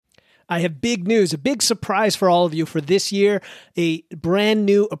I have big news, a big surprise for all of you for this year, a brand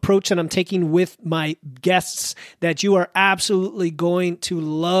new approach that I'm taking with my guests that you are absolutely going to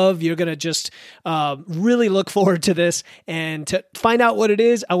love. You're going to just really look forward to this. And to find out what it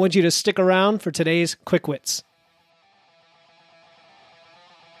is, I want you to stick around for today's Quick Wits.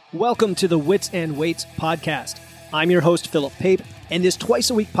 Welcome to the Wits and Weights podcast. I'm your host, Philip Pape, and this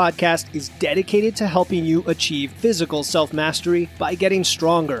twice-a-week podcast is dedicated to helping you achieve physical self-mastery by getting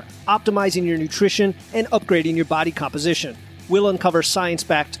stronger, optimizing your nutrition, and upgrading your body composition. We'll uncover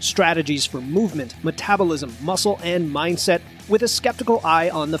science-backed strategies for movement, metabolism, muscle, and mindset with a skeptical eye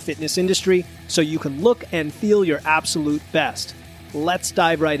on the fitness industry so you can look and feel your absolute best. Let's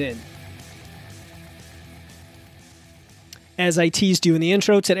dive right in. As I teased you in the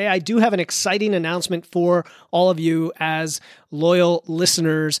intro today, I do have an exciting announcement for all of you as loyal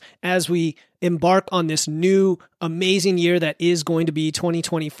listeners as we embark on this new amazing year that is going to be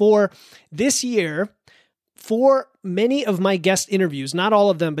 2024. This year, for many of my guest interviews, not all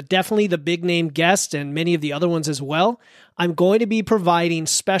of them, but definitely the big name guests and many of the other ones as well, I'm going to be providing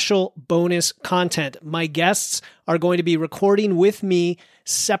special bonus content. My guests are going to be recording with me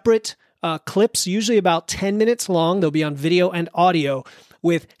separate clips, usually about 10 minutes long. They'll be on video and audio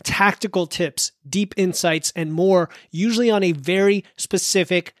with tactical tips, deep insights, and more, usually on a very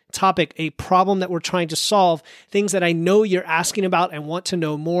specific topic, a problem that we're trying to solve, things that I know you're asking about and want to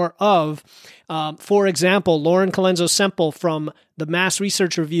know more of. For example, Lauren Colenso-Semple from the Mass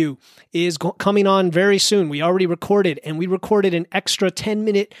Research Review is coming on very soon. We already recorded, and we recorded an extra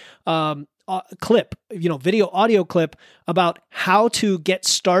 10-minute clip, video audio clip about how to get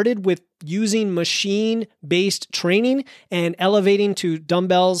started with using machine-based training and elevating to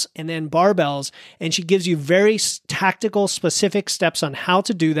dumbbells and then barbells. And she gives you very tactical, specific steps on how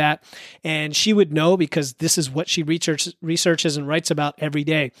to do that. And she would know because this is what she researches and writes about every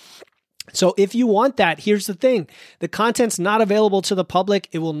day. So if you want that, here's the thing. The content's not available to the public.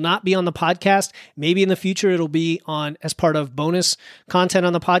 It will not be on the podcast. Maybe in the future it'll be on as part of bonus content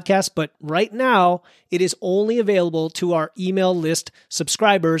on the podcast. But right now, it is only available to our email list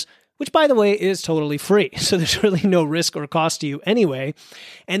subscribers, which, by the way, is totally free. So there's really no risk or cost to you anyway.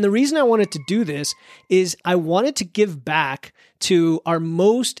 And the reason I wanted to do this is I wanted to give back to our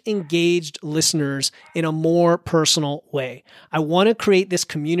most engaged listeners in a more personal way. I want to create this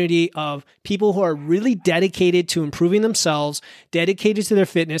community of people who are really dedicated to improving themselves, dedicated to their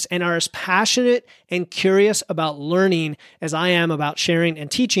fitness, and are as passionate and curious about learning as I am about sharing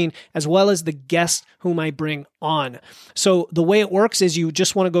and teaching, as well as the guests whom I bring on. So the way it works is you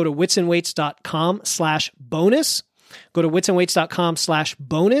just want to go to witsandweights.com/bonus. Go to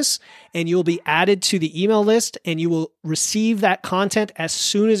witsandweights.com/bonus and you'll be added to the email list and you will receive that content as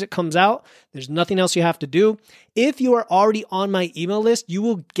soon as it comes out. There's nothing else you have to do. If you are already on my email list, you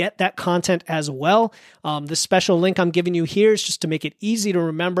will get that content as well. The special link I'm giving you here is just to make it easy to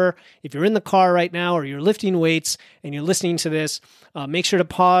remember. If you're in the car right now or you're lifting weights and you're listening to this, make sure to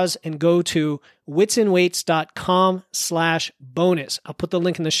pause and go to witsandweights.com/bonus. I'll put the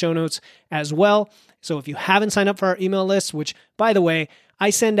link in the show notes as well. So if you haven't signed up for our email list, which, by the way,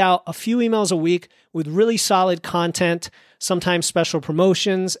 I send out a few emails a week with really solid content, sometimes special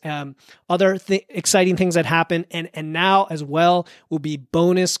promotions, other exciting things that happen. And now as well will be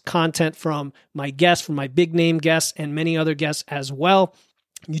bonus content from my guests, from my big name guests and many other guests as well.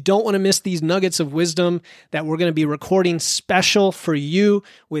 You don't want to miss these nuggets of wisdom that we're going to be recording special for you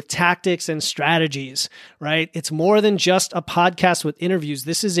with tactics and strategies, right? It's more than just a podcast with interviews.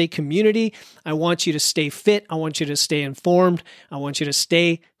 This is a community. I want you to stay fit. I want you to stay informed. I want you to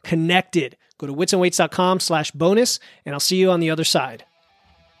stay connected. Go to witsandweights.com/bonus and I'll see you on the other side.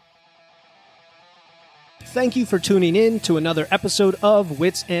 Thank you for tuning in to another episode of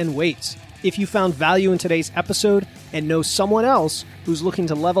Wits and Weights. If you found value in today's episode and know someone else who's looking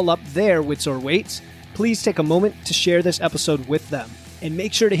to level up their wits or weights, please take a moment to share this episode with them. And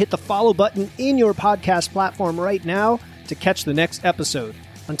make sure to hit the follow button in your podcast platform right now to catch the next episode.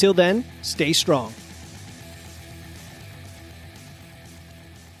 Until then, stay strong.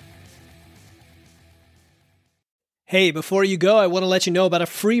 Hey, before you go, I want to let you know about a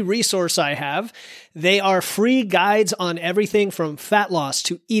free resource I have. They are free guides on everything from fat loss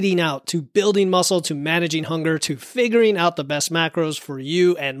to eating out to building muscle to managing hunger to figuring out the best macros for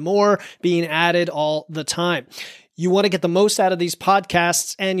you and more being added all the time. You want to get the most out of these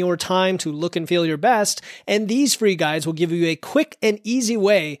podcasts and your time to look and feel your best, and these free guides will give you a quick and easy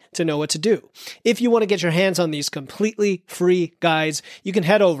way to know what to do. If you want to get your hands on these completely free guides, you can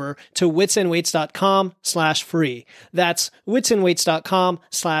head over to witsandweights.com/free. That's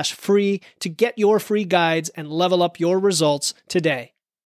witsandweights.com/free to get your free guides and level up your results today.